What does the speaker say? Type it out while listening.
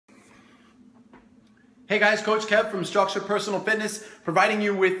Hey guys, Coach Kev from Structured Personal Fitness, providing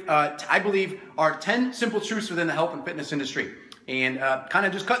you with, I believe, our 10 simple truths within the health and fitness industry. And kind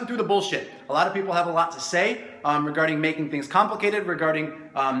of just cutting through the bullshit. A lot of people have a lot to say regarding making things complicated, regarding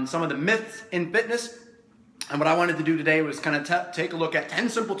some of the myths in fitness. And what I wanted to do today was kind of take a look at 10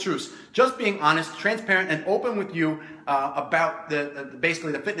 simple truths, just being honest, transparent, and open with you about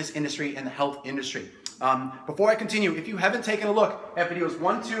basically the fitness industry and the health industry. Before I continue, if you haven't taken a look at videos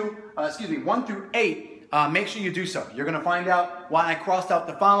 1 through 8, make sure you do so. You're going to find out why I crossed out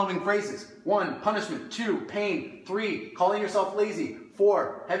the following phrases. 1, punishment. 2, pain. 3, calling yourself lazy.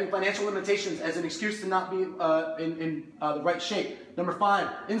 4, having financial limitations as an excuse to not be in the right shape. Number 5,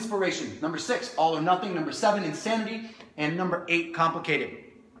 inspiration. Number 6, all or nothing. Number 7, insanity. And number 8, complicated.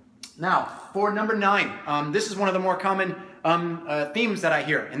 Now, for number 9, this is one of the more common themes that I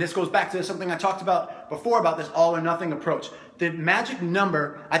hear. And this goes back to something I talked about before about this all or nothing approach. The magic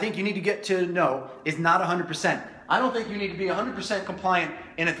number I think you need to get to know is not 100%. I don't think you need to be 100% compliant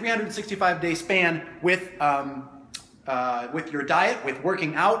in a 365-day span with your diet, with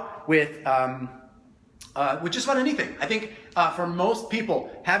working out, with just about anything. I think for most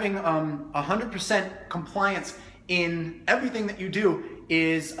people, having 100% compliance in everything that you do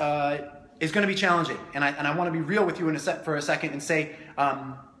is going to be challenging. And I want to be real with you for a second and say,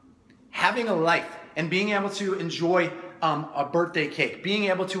 having a life and being able to enjoy a birthday cake, being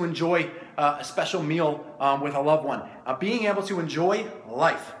able to enjoy a special meal with a loved one, being able to enjoy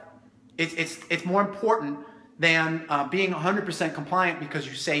life, it's more important than being 100% compliant because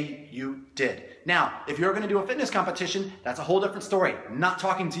you say you did. Now, if you're going to do a fitness competition, that's a whole different story. Not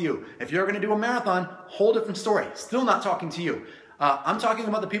talking to you. If you're going to do a marathon, whole different story. Still not talking to you. I'm talking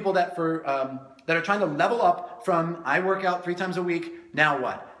about the people that are trying to level up from I work out 3 times a week, now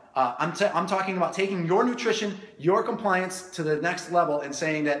what? I'm talking about taking your nutrition, your compliance to the next level and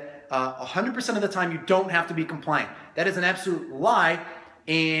saying that 100% of the time you don't have to be compliant. That is an absolute lie,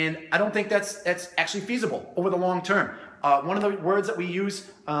 and I don't think that's actually feasible over the long term. One of the words that we use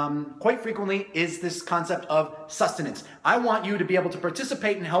quite frequently is this concept of sustenance. I want you to be able to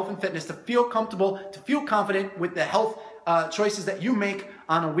participate in health and fitness, to feel comfortable, to feel confident with the health choices that you make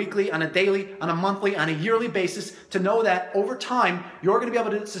on a weekly, on a daily, on a monthly, on a yearly basis, to know that over time, you're going to be able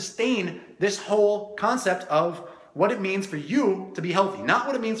to sustain this whole concept of what it means for you to be healthy, not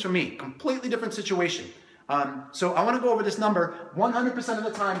what it means for me. Completely different situation. So I want to go over this number. 100% of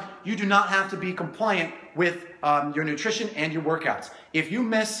the time, you do not have to be compliant with your nutrition and your workouts. If you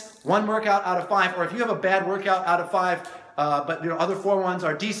miss 1 workout out of 5, or if you have a bad workout out of 5, but your other 4 ones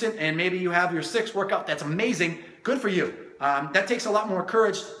are decent, and maybe you have your 6th workout, that's amazing. Good for you. That takes a lot more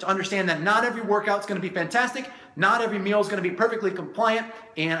courage to understand that not every workout is going to be fantastic. Not every meal is going to be perfectly compliant.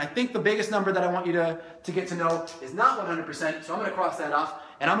 And I think the biggest number that I want you to get to know is not 100%. So I'm going to cross that off.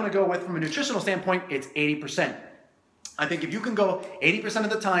 And I'm going to go with, from a nutritional standpoint, it's 80%. I think if you can go 80%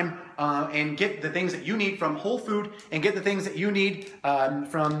 of the time and get the things that you need from whole food and get the things that you need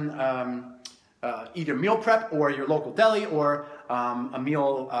from either meal prep or your local deli or a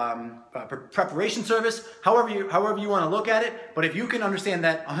meal preparation service, however you want to look at it. But if you can understand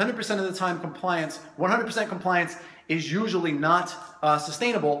that 100% of the time compliance, 100% compliance is usually not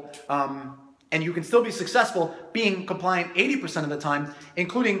sustainable, and you can still be successful being compliant 80% of the time,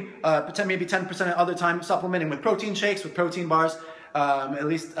 including maybe 10% of the other time supplementing with protein shakes, with protein bars, at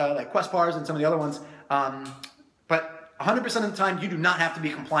least like Quest bars and some of the other ones. But 100% of the time, you do not have to be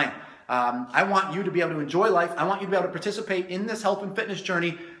compliant. I want you to be able to enjoy life. I want you to be able to participate in this health and fitness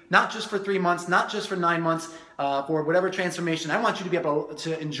journey, not just for 3 months, not just for 9 months, for whatever transformation. I want you to be able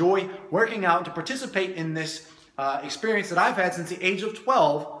to enjoy working out, to participate in this experience that I've had since the age of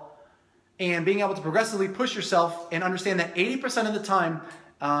 12, and being able to progressively push yourself and understand that 80% of the time,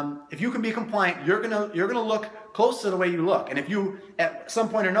 if you can be compliant, you're gonna look close to the way you look. And if you, at some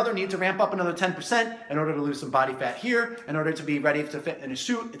point or another, need to ramp up another 10% in order to lose some body fat here, in order to be ready to fit in a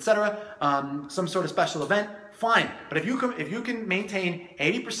suit, etc., some sort of special event, fine. But if you can maintain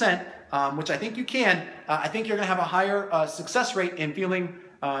 80%, which I think you can, I think you're gonna have a higher success rate in feeling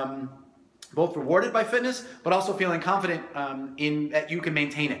both rewarded by fitness, but also feeling confident in that you can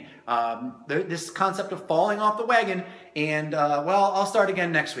maintain it. This concept of falling off the wagon and, well, I'll start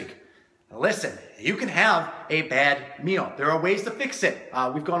again next week. Listen, you can have a bad meal. There are ways to fix it.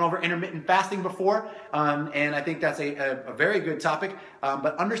 We've gone over intermittent fasting before, and I think that's a very good topic.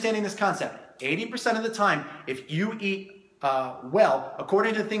 But understanding this concept, 80% of the time, if you eat well,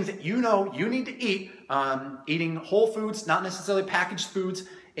 according to the things that you know you need to eat, eating whole foods, not necessarily packaged foods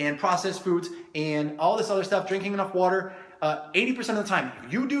and processed foods and all this other stuff, drinking enough water, 80% of the time,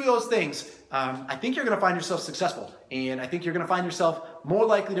 if you do those things, I think you're going to find yourself successful. And I think you're going to find yourself more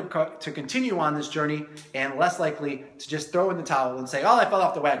likely to continue on this journey and less likely to just throw in the towel and say, oh, I fell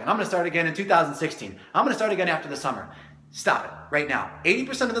off the wagon. I'm going to start again in 2016. I'm going to start again after the summer. Stop it right now.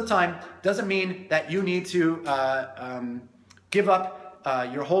 80% of the time doesn't mean that you need to give up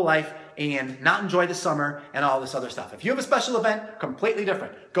your whole life and not enjoy the summer and all this other stuff. If you have a special event, completely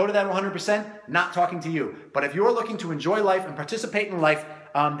different. Go to that 100%, not talking to you. But if you're looking to enjoy life and participate in life,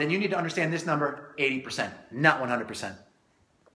 then you need to understand this number, 80%, not 100%.